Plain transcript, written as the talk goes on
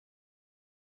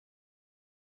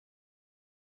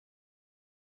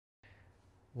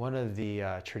One of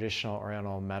the traditional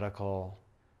Oriental medical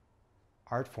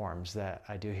art forms that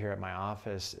I do here at my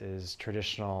office is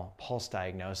traditional pulse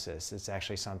diagnosis. It's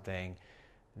actually something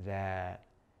that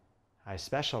I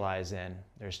specialize in.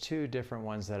 There's two different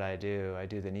ones that I do. I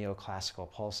do the neoclassical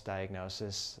pulse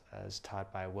diagnosis as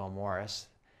taught by Will Morris,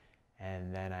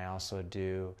 and then I also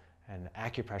do an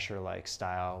acupressure-like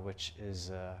style, which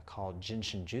is called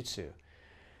Jinshin Jutsu.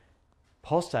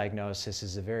 Pulse diagnosis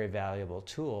is a very valuable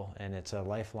tool, and it's a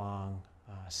lifelong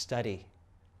study.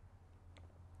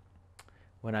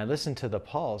 When I listen to the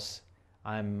pulse,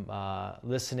 I'm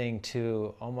listening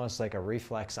to almost like a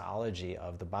reflexology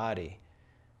of the body.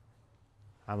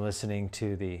 I'm listening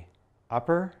to the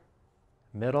upper,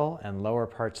 middle, and lower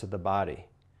parts of the body.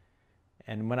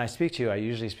 And when I speak to you, I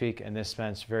usually speak in this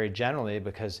sense very generally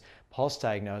because pulse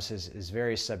diagnosis is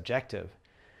very subjective.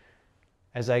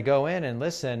 As I go in and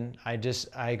listen,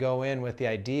 I go in with the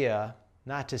idea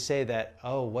not to say that,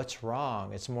 oh, what's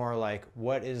wrong? It's more like,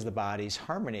 what is the body's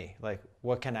harmony? Like,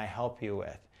 what can I help you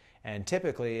with? And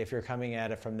typically, if you're coming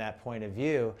at it from that point of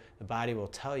view, the body will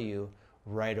tell you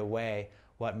right away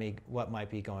what might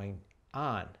be going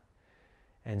on.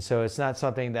 And so it's not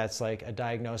something that's like a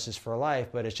diagnosis for life,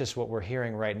 but it's just what we're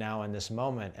hearing right now in this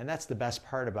moment. And that's the best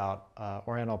part about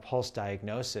Oriental pulse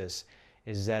diagnosis,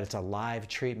 is that it's a live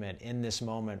treatment in this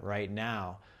moment right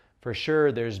now. For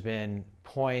sure, there's been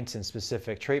points and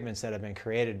specific treatments that have been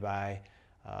created by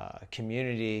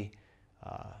community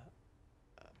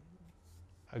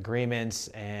agreements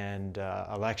and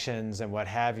elections and what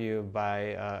have you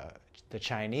by the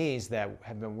Chinese that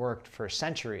have been worked for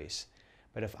centuries.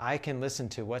 But if I can listen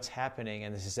to what's happening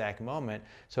in this exact moment,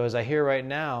 so as I hear right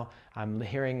now, I'm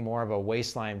hearing more of a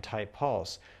waistline type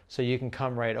pulse. So you can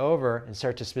come right over and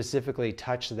start to specifically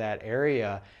touch that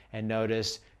area and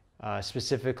notice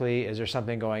specifically, is there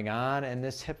something going on in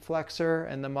this hip flexor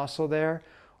and the muscle there?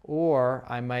 Or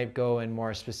I might go in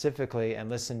more specifically and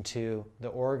listen to the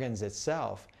organs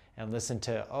itself and listen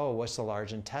to, oh, what's the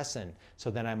large intestine? So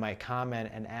then I might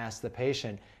comment and ask the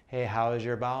patient, hey, how has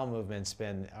your bowel movements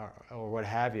been, or what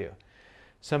have you.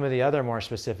 Some of the other more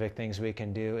specific things we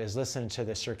can do is listen to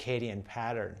the circadian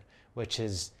pattern, which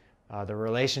is the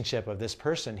relationship of this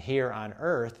person here on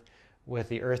Earth with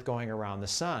the Earth going around the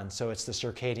sun. So it's the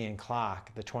circadian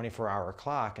clock, the 24-hour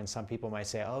clock. And some people might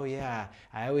say, oh yeah,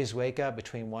 I always wake up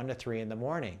between 1 to 3 in the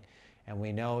morning. And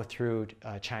we know through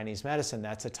Chinese medicine,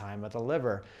 that's a time of the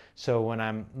liver. So when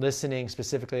I'm listening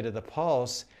specifically to the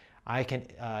pulse, I can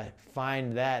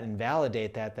find that and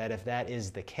validate that if that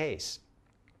is the case.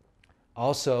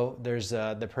 Also, there's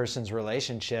the person's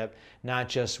relationship, not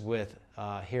just with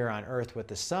here on Earth with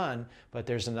the sun, but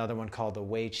there's another one called the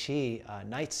Wei Qi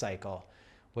night cycle,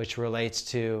 which relates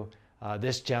to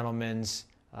this gentleman's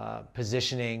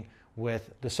positioning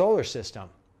with the solar system.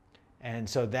 And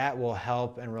so that will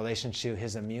help in relation to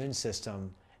his immune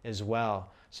system as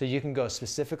well. So you can go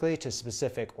specifically to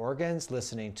specific organs,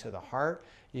 listening to the heart.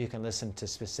 You can listen to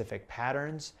specific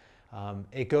patterns.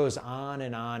 It goes on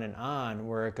and on and on,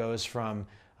 where it goes from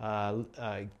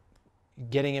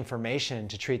getting information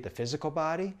to treat the physical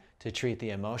body, to treat the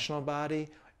emotional body,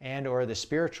 and or the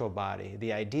spiritual body.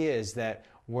 The idea is that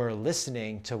we're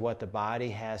listening to what the body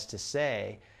has to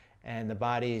say, and the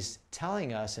body's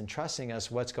telling us and trusting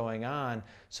us what's going on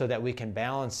so that we can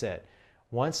balance it.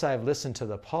 Once I've listened to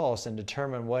the pulse and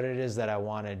determined what it is that I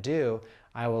want to do,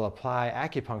 I will apply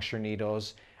acupuncture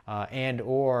needles and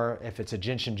or if it's a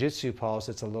Jinshin Jutsu pulse,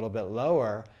 it's a little bit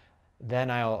lower, then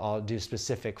I'll do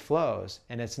specific flows.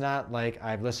 And it's not like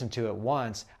I've listened to it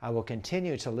once. I will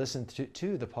continue to listen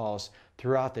to the pulse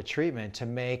throughout the treatment to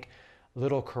make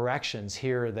little corrections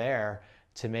here or there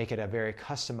to make it a very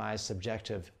customized,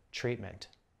 subjective treatment.